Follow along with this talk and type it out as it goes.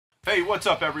Hey, what's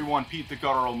up everyone? Pete the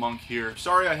Guttural Monk here.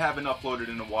 Sorry I haven't uploaded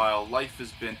in a while. Life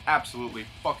has been absolutely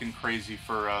fucking crazy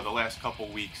for the last couple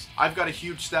weeks. I've got a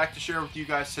huge stack to share with you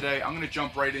guys today. I'm going to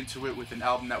jump right into it with an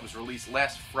album that was released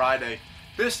last Friday.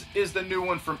 This is the new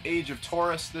one from Age of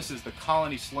Taurus. This is The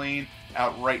Colony Slain,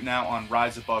 out right now on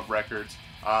Rise Above Records.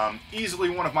 Easily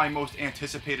one of my most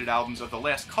anticipated albums of the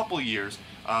last couple years.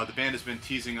 The band has been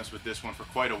teasing us with this one for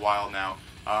quite a while now.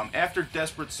 After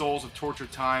Desperate Souls of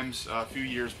Tortured Times a few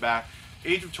years back,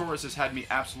 Age of Taurus has had me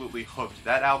absolutely hooked.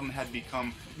 That album had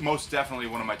become most definitely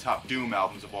one of my top Doom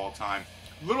albums of all time.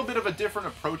 A little bit of a different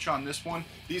approach on this one.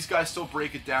 These guys still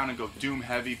break it down and go Doom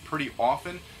heavy pretty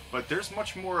often, but there's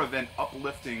much more of an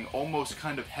uplifting, almost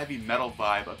kind of heavy metal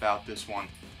vibe about this one.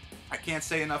 I can't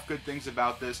say enough good things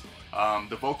about this.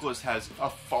 The vocalist has a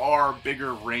far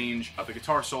bigger range. The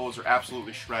guitar solos are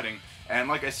absolutely shredding. And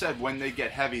like I said, when they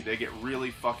get heavy, they get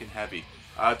really fucking heavy.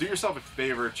 Do yourself a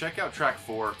favor, check out track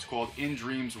 4. It's called In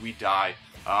Dreams We Die.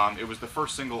 It was the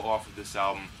first single off of this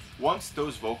album. Once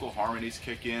those vocal harmonies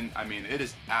kick in, I mean, it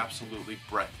is absolutely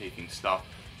breathtaking stuff.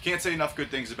 Can't say enough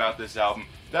good things about this album.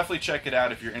 Definitely check it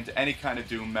out if you're into any kind of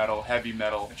doom metal, heavy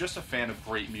metal, just a fan of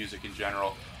great music in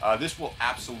general. This will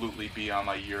absolutely be on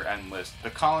my year-end list. The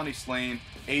Colony Slain,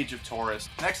 Age of Taurus.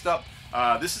 Next up,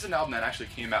 this is an album that actually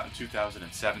came out in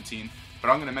 2017, but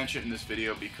I'm going to mention it in this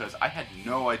video because I had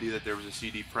no idea that there was a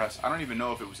CD press. I don't even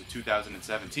know if it was a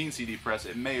 2017 CD press.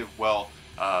 It may well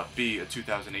be a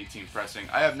 2018 pressing.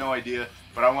 I have no idea,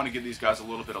 but I want to give these guys a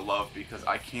little bit of love because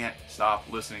I can't stop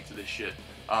listening to this shit.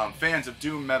 Fans of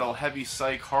doom metal, heavy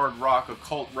psych, hard rock,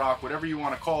 occult rock, whatever you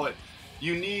want to call it,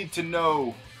 you need to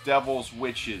know Devil's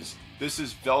Witches. This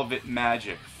is Velvet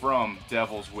Magic from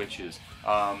Devil's Witches.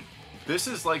 This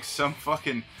is like some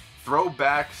fucking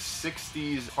throwback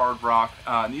 60s hard rock.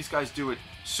 And these guys do it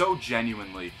so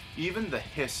genuinely. Even the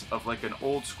hiss of like an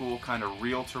old school kind of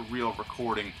reel-to-reel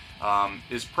recording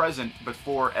is present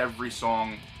before every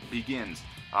song begins.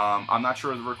 I'm not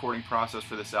sure of the recording process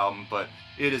for this album, but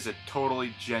it is a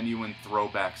totally genuine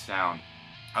throwback sound.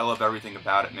 I love everything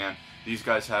about it, man. These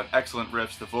guys have excellent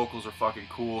riffs, the vocals are fucking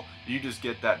cool. You just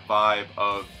get that vibe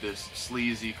of this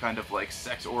sleazy kind of like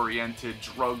sex-oriented,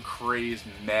 drug-crazed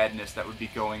madness that would be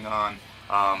going on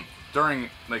during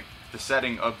like the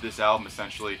setting of this album,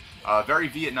 essentially. Very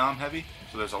Vietnam heavy,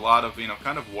 so there's a lot of, you know,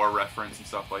 kind of war reference and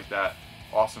stuff like that.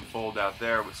 Awesome fold out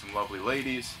there with some lovely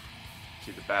ladies.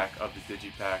 See the back of the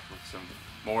digipack with some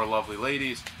more lovely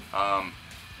ladies.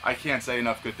 I can't say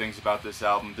enough good things about this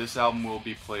album. This album will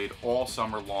be played all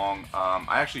summer long.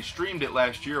 I actually streamed it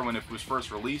last year when it was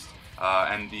first released,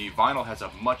 and the vinyl has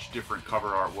a much different cover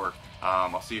artwork.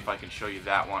 I'll see if I can show you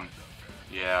that one.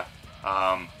 Yeah.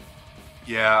 I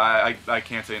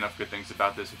can't say enough good things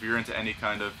about this. If you're into any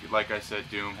kind of, like I said,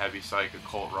 doom, heavy psych,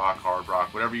 occult rock, hard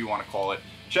rock, whatever you want to call it,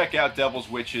 check out Devil's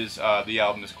Witches. The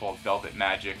album is called Velvet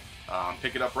Magic.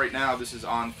 Pick it up right now. This is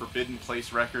on Forbidden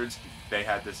Place Records. They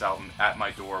had this album at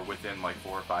my door within like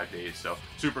 4 or 5 days, so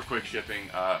super quick shipping.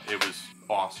 It was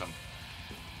awesome.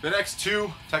 The next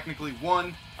two, technically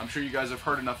one, I'm sure you guys have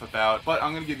heard enough about, but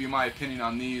I'm going to give you my opinion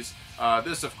on these.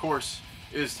 This, of course,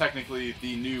 is technically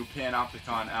the new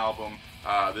Panopticon album.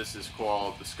 This is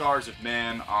called The Scars of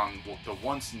Man on the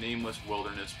Once Nameless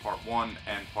Wilderness, Part 1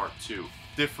 and Part 2.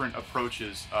 Different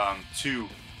approaches to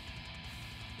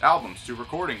albums, to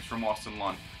recordings from Austin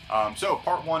Lund. So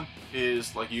Part 1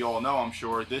 is, like you all know, I'm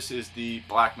sure, this is the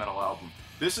black metal album.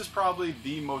 This is probably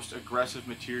the most aggressive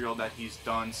material that he's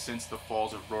done since the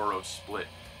Falls of Roro split.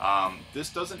 This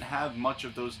doesn't have much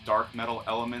of those dark metal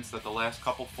elements that the last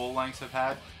couple full lengths have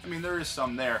had. I mean, there is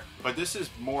some there, but this is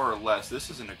more or less, this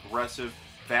is an aggressive,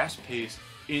 fast-paced,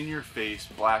 in-your-face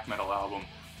black metal album.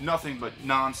 Nothing but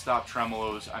non-stop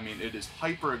tremolos. I mean, it is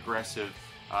hyper-aggressive.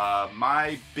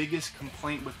 My biggest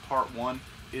complaint with Part 1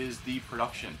 is the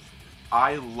production.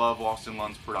 I love Austin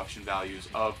Lund's production values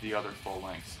of the other full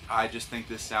lengths. I just think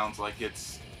this sounds like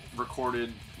it's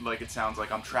recorded like it sounds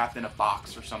like I'm trapped in a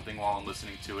box or something while I'm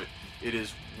listening to it. It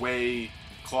is way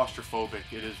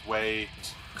claustrophobic. It is way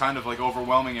kind of like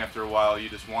overwhelming after a while. You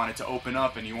just want it to open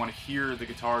up and you want to hear the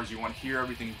guitars, you want to hear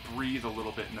everything breathe a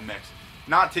little bit in the mix.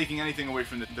 Not taking anything away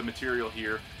from the material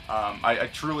here. I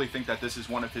truly think that this is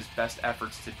one of his best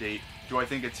efforts to date. Do I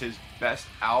think it's his best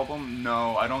album?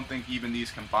 No, I don't think even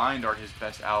these combined are his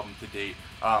best album to date.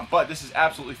 But this is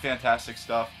absolutely fantastic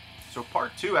stuff. So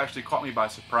Part 2 actually caught me by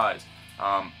surprise.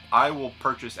 I will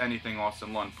purchase anything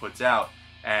Austin Lund puts out,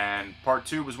 and Part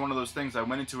 2 was one of those things I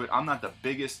went into it. I'm not the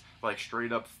biggest, like,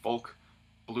 straight up folk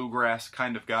bluegrass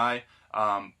kind of guy.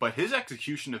 But his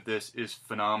execution of this is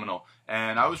phenomenal,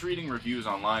 and I was reading reviews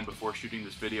online before shooting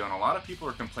this video, and a lot of people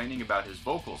are complaining about his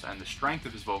vocals and the strength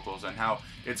of his vocals and how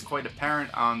it's quite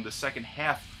apparent on the second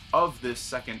half of this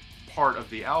second part of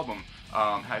the album,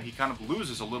 how he kind of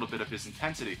loses a little bit of his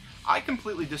intensity. I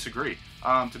completely disagree.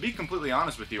 To be completely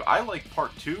honest with you, I like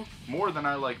part 2 more than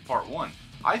I like part 1.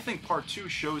 I think part 2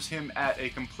 shows him at a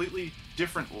completely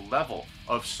different level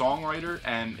of songwriter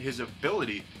and his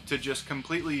ability to just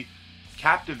completely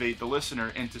captivate the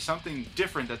listener into something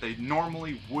different that they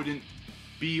normally wouldn't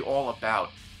be all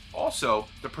about. Also,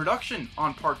 the production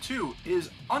on part 2 is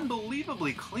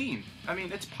unbelievably clean. I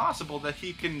mean, it's possible that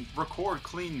he can record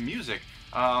clean music,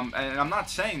 and I'm not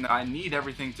saying that I need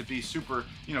everything to be super,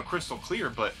 crystal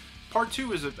clear, but part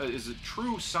 2 is a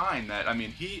true sign that, I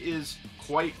mean, he is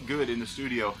quite good in the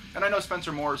studio. And I know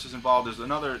Spencer Morris is involved.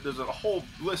 There's a whole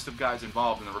list of guys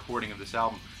involved in the recording of this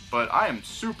album. But I am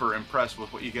super impressed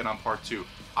with what you get on part 2.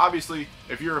 Obviously,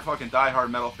 if you're a fucking diehard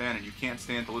metal fan and you can't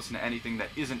stand to listen to anything that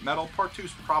isn't metal, part 2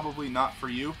 is probably not for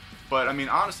you. But I mean,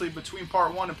 honestly, between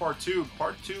part 1 and part 2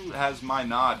 has my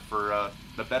nod for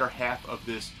the better half of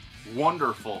this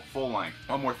wonderful full length.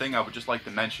 One more thing I would just like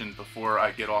to mention before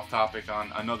I get off topic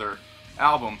on another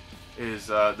album is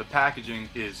the packaging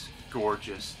is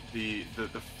gorgeous. The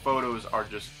photos are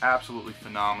just absolutely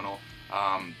phenomenal.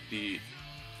 The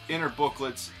inner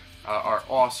booklets are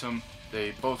awesome.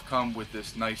 They both come with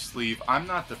this nice sleeve. I'm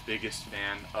not the biggest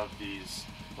fan of these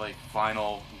like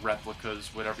vinyl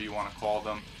replicas, whatever you want to call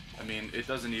them. I mean, it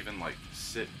doesn't even like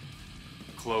sit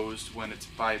closed when it's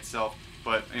by itself,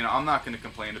 but I'm not going to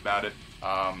complain about it.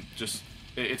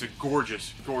 It's a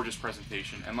gorgeous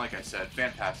presentation, and like I said,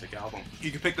 fantastic album. You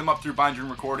can pick them up through Bind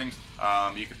Room Recordings.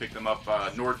 You can pick them up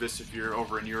Nordvis if you're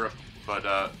over in Europe, but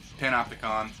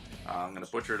Panopticon, I'm going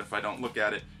to butcher it if I don't look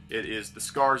at it. It is The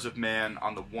Scars of Man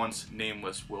on the Once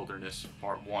Nameless Wilderness,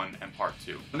 Part 1 and Part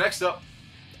 2. Next up,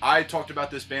 I talked about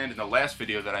this band in the last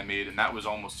video that I made, and that was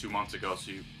almost 2 months ago,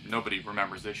 so nobody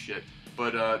remembers this shit.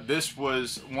 But this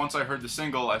was, once I heard the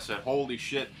single, I said, holy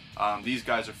shit, these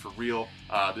guys are for real.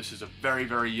 This is a very,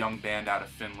 very young band out of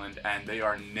Finland, and they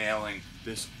are nailing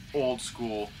this old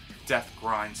school death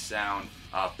grind sound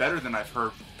better than I've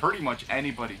heard pretty much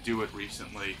anybody do it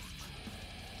recently.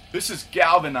 This is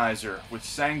Galvanizer with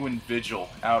Sanguine Vigil,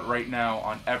 out right now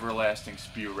on Everlasting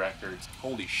Spew Records.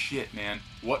 Holy shit, man.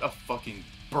 What a fucking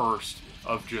burst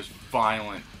of just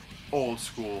violent, old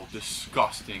school,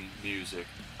 disgusting music.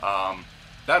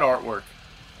 That artwork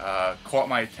caught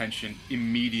my attention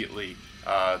immediately.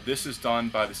 This is done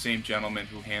by the same gentleman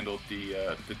who handled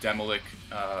the Demolic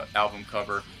album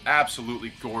cover.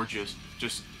 Absolutely gorgeous,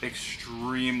 just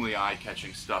extremely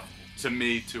eye-catching stuff to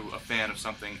me, to a fan of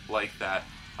something like that.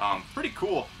 Pretty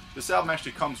cool. This album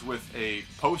actually comes with a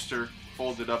poster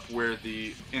folded up where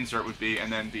the insert would be,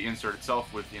 and then the insert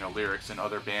itself with, lyrics and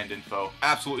other band info.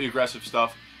 Absolutely aggressive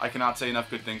stuff. I cannot say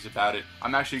enough good things about it.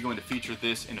 I'm actually going to feature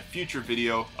this in a future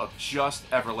video of just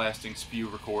Everlasting Spew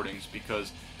recordings,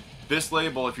 because this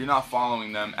label, if you're not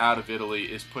following them, out of Italy,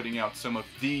 is putting out some of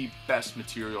the best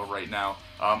material right now.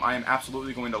 I am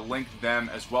absolutely going to link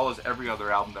them, as well as every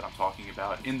other album that I'm talking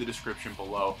about, in the description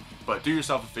below. But do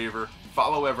yourself a favor,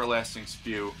 follow Everlasting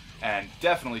Spew, and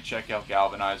definitely check out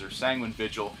Galvanizer, Sanguine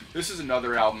Vigil. This is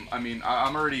another album. I mean,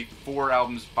 I'm already 5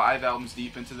 albums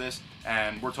deep into this,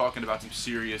 and we're talking about some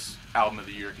serious Album of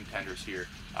the Year contenders here.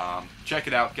 Check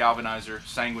it out, Galvanizer,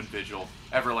 Sanguine Vigil,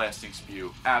 Everlasting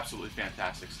Spew. Absolutely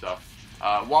fantastic stuff.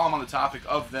 While I'm on the topic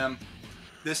of them,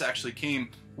 this actually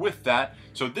came with that.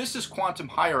 So this is Quantum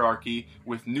Hierarchy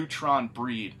with Neutron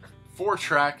Breed.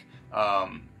 4-track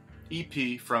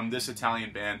EP from this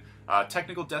Italian band.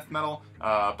 Technical death metal,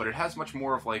 but it has much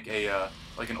more of like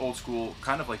an old school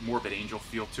kind of like Morbid Angel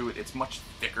feel to it. It's much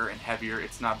thicker and heavier.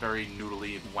 It's not very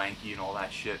noodly and wanky and all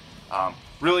that shit.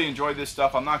 Really enjoyed this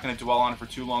stuff. I'm not going to dwell on it for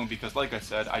too long because, like I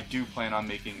said, I do plan on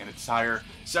making an entire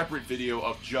separate video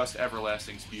of just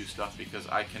Everlasting Spew stuff because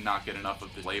I cannot get enough of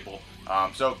the label.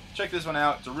 So check this one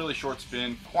out. It's a really short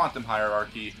spin. Quantum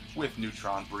Hierarchy with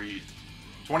Neutron Breed.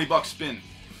 20 bucks spin.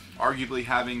 Arguably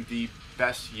having the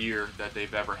best year that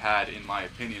they've ever had, in my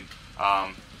opinion.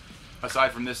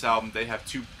 Aside from this album, they have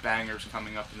 2 bangers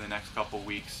coming up in the next couple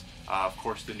weeks. Of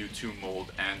course, the new Tomb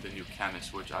Mold and the new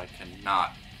Chemist, which I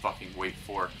cannot fucking wait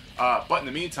for. But in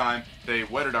the meantime, they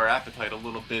whetted our appetite a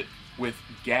little bit with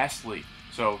Ghastly.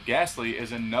 So Ghastly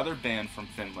is another band from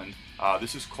Finland.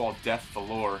 This is called Death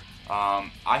Velour.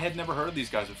 I had never heard of these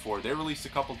guys before. They released a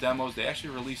couple demos. They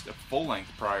actually released a full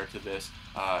length prior to this.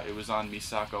 It was on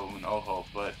Misako and Oho,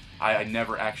 but I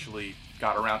never actually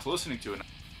got around to listening to it.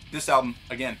 This album,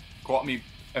 again, caught me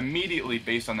immediately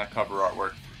based on that cover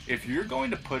artwork, if you're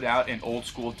going to put out an old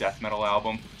school death metal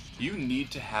album, you need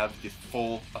to have the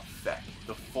full effect,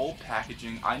 the full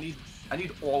packaging. I need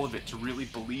all of it to really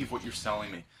believe what you're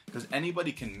selling me, because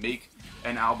anybody can make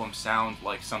an album sound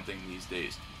like something these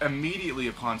days. Immediately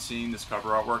upon seeing this cover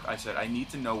artwork, I said, I need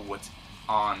to know what's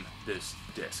on this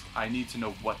disc. I need to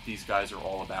know what these guys are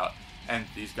all about, and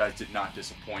these guys did not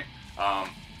disappoint.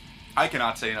 I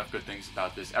cannot say enough good things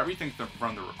about this. Everything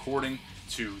from the recording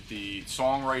to the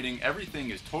songwriting, everything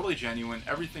is totally genuine.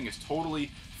 Everything is totally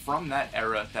from that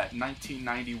era, that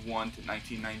 1991 to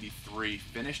 1993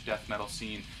 Finnish death metal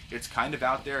scene. It's kind of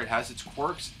out there, it has its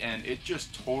quirks, and it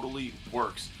just totally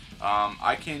works.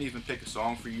 I can't even pick a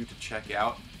song for you to check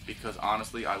out, because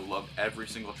honestly, I love every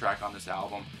single track on this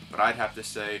album, but I'd have to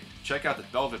say, check out the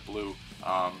Velvet Blue.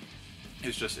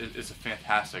 It's a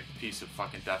fantastic piece of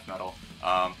fucking death metal.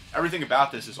 Everything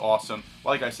about this is awesome.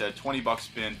 Like I said, 20 bucks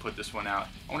spin, put this one out.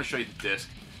 I want to show you the disc,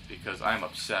 because I am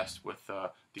obsessed with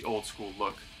the old school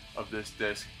look of this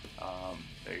disc.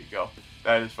 There you go.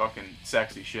 That is fucking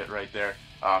sexy shit right there.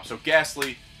 So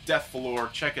Ghastly, Death Velour,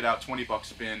 check it out, 20 bucks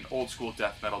spin, old school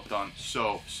death metal done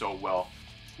so well.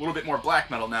 A little bit more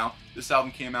black metal now. This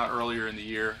album came out earlier in the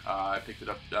year. I picked it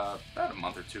up about a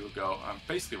month or two ago,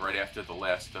 basically right after the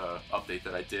last update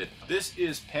that I did. This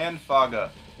is Panphage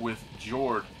with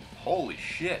Jord. Holy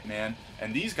shit, man.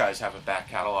 And these guys have a back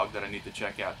catalog that I need to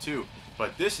check out too.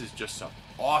 But this is just some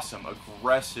awesome,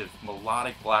 aggressive,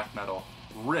 melodic black metal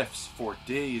riffs for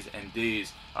days and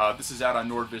days. This is out on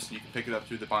Nydvind, and you can pick it up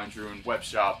through the Bind Ruin web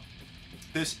shop.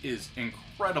 This is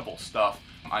incredible stuff.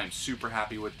 I am super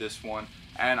happy with this one,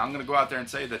 and I'm going to go out there and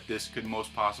say that this could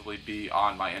most possibly be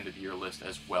on my end of year list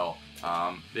as well.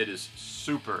 It is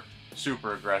super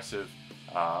aggressive.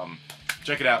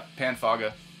 Check it out,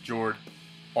 Panphage, Jord,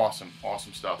 awesome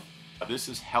stuff. This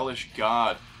is Hellish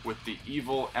God with the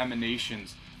Evil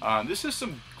Emanations. This is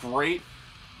some great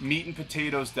meat and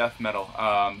potatoes death metal.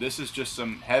 This is just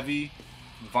some heavy,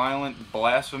 violent,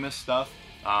 blasphemous stuff.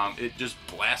 It just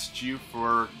blasts you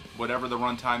for whatever the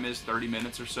runtime is, 30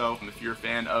 minutes or so. If you're a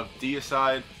fan of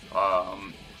Deicide,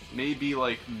 maybe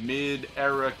like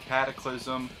mid-era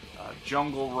Cataclysm,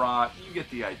 Jungle Rot, you get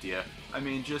the idea. I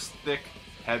mean, just thick,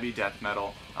 heavy death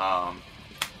metal.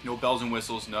 No bells and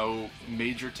whistles, no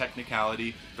major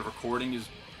technicality. The recording is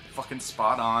fucking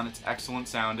spot on. It's excellent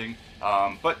sounding.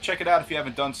 But check it out if you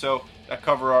haven't done so. That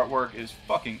cover artwork is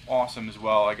fucking awesome as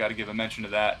well. I gotta give a mention to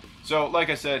that. So, like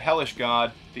I said, Hellish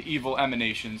God, the Evil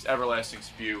Emanations, Everlasting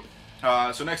Spew.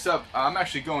 So next up, I'm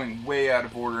actually going way out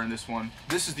of order in this one.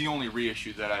 This is the only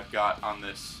reissue that I've got on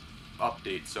this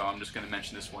update, so I'm just gonna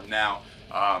mention this one now.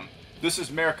 This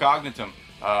is Mare Cognitum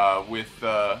with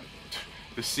the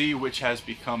Sea Which Has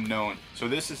Become Known. So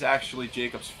this is actually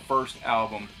Jacob's first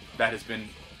album that has been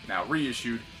now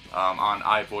reissued on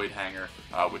iVoidhanger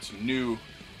with some new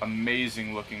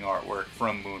amazing looking artwork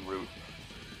from Moonroot.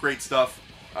 Great stuff.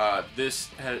 This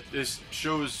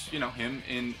shows, you know, him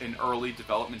in an early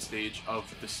development stage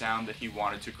of the sound that he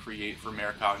wanted to create for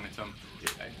Mare Cognitum.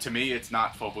 To me, it's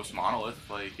not Phobos Monolith.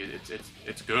 Like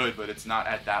it's good, but it's not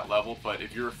at that level. But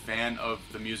if you're a fan of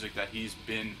the music that he's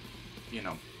been, you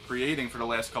know, creating for the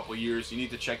last couple of years, you need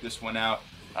to check this one out.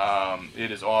 It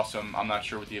is awesome. I'm not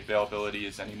sure what the availability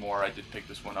is anymore. I did pick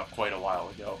this one up quite a while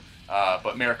ago.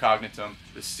 But Mare Cognitum,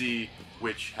 the Sea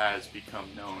Which Has Become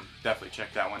Known. Definitely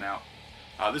check that one out.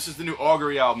 This is the new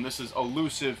Augury album. This is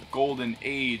Illusive Golden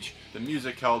Age. The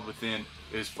music held within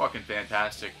is fucking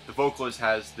fantastic. The vocalist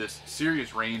has this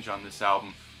serious range on this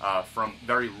album, from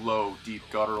very low, deep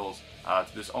gutturals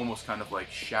to this almost kind of like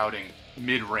shouting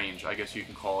mid-range, I guess you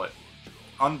can call it.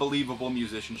 Unbelievable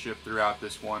musicianship throughout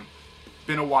this one.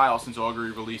 Been a while since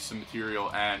Augury released some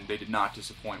material, and they did not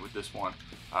disappoint with this one.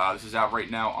 This is out right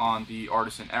now on the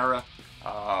Artisan Era.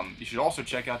 You should also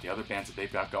check out the other bands that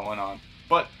they've got going on.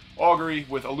 But Augury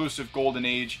with Illusive Golden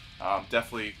Age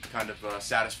definitely kind of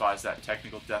satisfies that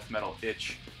technical death metal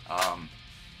itch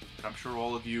that I'm sure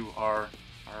all of you are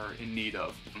in need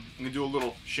of. I'm going to do a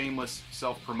little shameless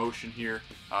self-promotion here.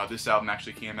 This album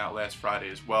actually came out last Friday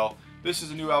as well. This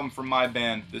is a new album from my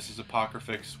band. This is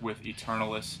Apocrophex with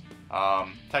Aeternalis.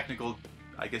 Technical,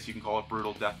 I guess you can call it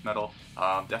brutal death metal.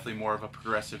 Definitely more of a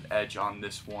progressive edge on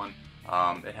this one.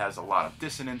 It has a lot of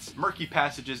dissonance, murky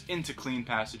passages into clean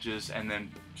passages, and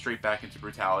then straight back into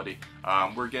brutality.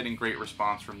 We're getting great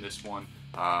response from this one.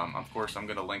 Of course, I'm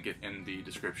going to link it in the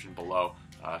description below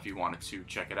if you wanted to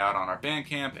check it out on our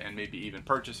Bandcamp and maybe even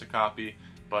purchase a copy.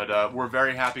 But we're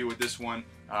very happy with this one.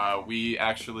 We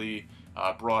actually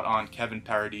brought on Kevin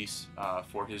Paradis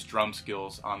for his drum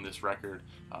skills on this record.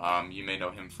 You may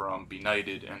know him from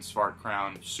Benighted and Svart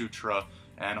Crown, Sutra,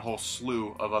 and a whole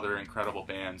slew of other incredible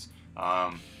bands.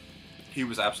 He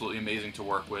was absolutely amazing to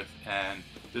work with, and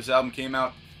this album came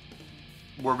out.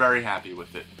 We're very happy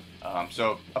with it.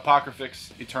 So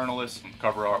Apocrophex, Aeternalis,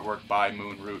 cover artwork by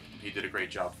Moonroot. He did a great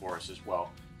job for us as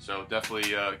well. So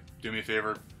definitely do me a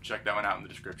favor, check that one out in the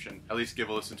description. At least give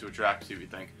a listen to a track, see what you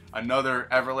think. Another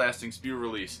Everlasting Spew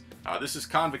release. This is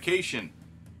Convocation,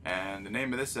 and the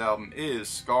name of this album is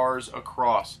Scars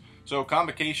Across. So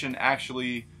Convocation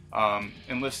actually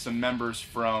enlists some members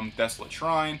from Desolate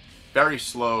Shrine. Very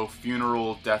slow,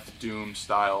 funeral, death doom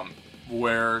style,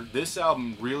 where this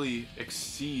album really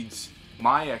exceeds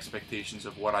my expectations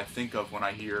of what I think of when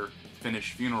I hear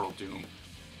Finnish funeral doom.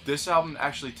 This album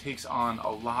actually takes on a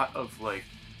lot of like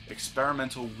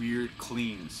experimental weird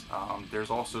cleans. There's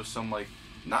also some like,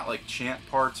 not like chant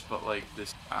parts, but like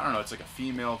this, I don't know, it's like a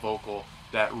female vocal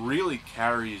that really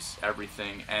carries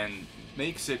everything and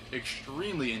makes it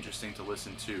extremely interesting to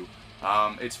listen to.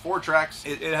 It's 4 tracks.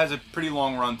 It has a pretty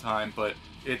long runtime, but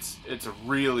it's a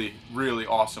really, really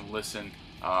awesome listen.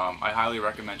 I highly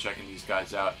recommend checking these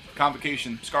guys out.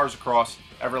 Convocation, Scars Across,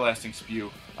 Everlasting Spew,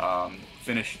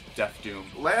 Finnish Death Doom.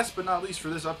 Last but not least for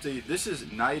this update, this is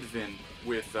Nydvind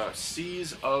with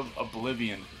Seas of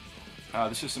Oblivion.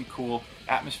 This is some cool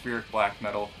atmospheric black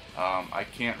metal. I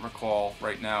can't recall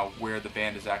right now where the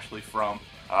band is actually from,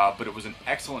 but it was an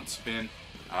excellent spin.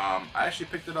 I actually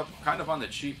picked it up kind of on the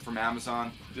cheap from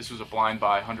Amazon. This was a blind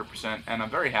buy, 100%, and I'm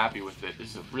very happy with it.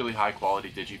 This is a really high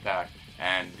quality digipack,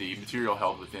 and the material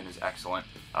held within is excellent.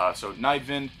 So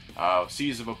Nydvind,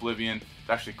 Seas of Oblivion. It's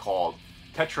actually called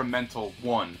Tetramental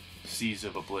 1 Seas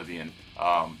of Oblivion.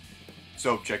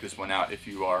 So check this one out if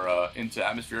you are into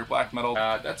atmospheric black metal.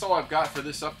 That's all I've got for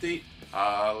this update.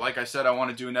 Like I said, I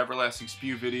want to do an Everlasting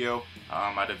Spew video.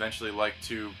 I'd eventually like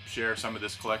to share some of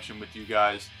this collection with you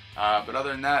guys. But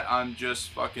other than that, I'm just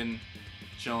fucking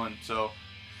chilling. So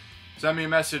send me a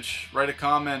message, write a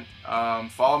comment,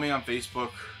 follow me on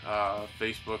Facebook,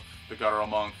 The Guttural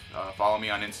Monk. Follow me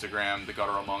on Instagram, The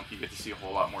Guttural Monk. You get to see a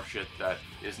whole lot more shit that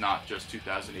is not just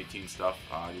 2018 stuff.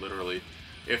 Literally,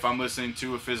 if I'm listening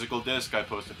to a physical disc, I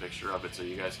post a picture of it so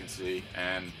you guys can see.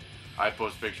 And I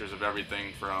post pictures of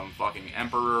everything from fucking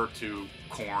Emperor to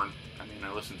Korn. I mean,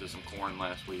 I listened to some Korn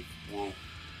last week. Woo.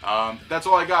 That's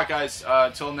all I got, guys.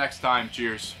 Till next time,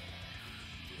 cheers.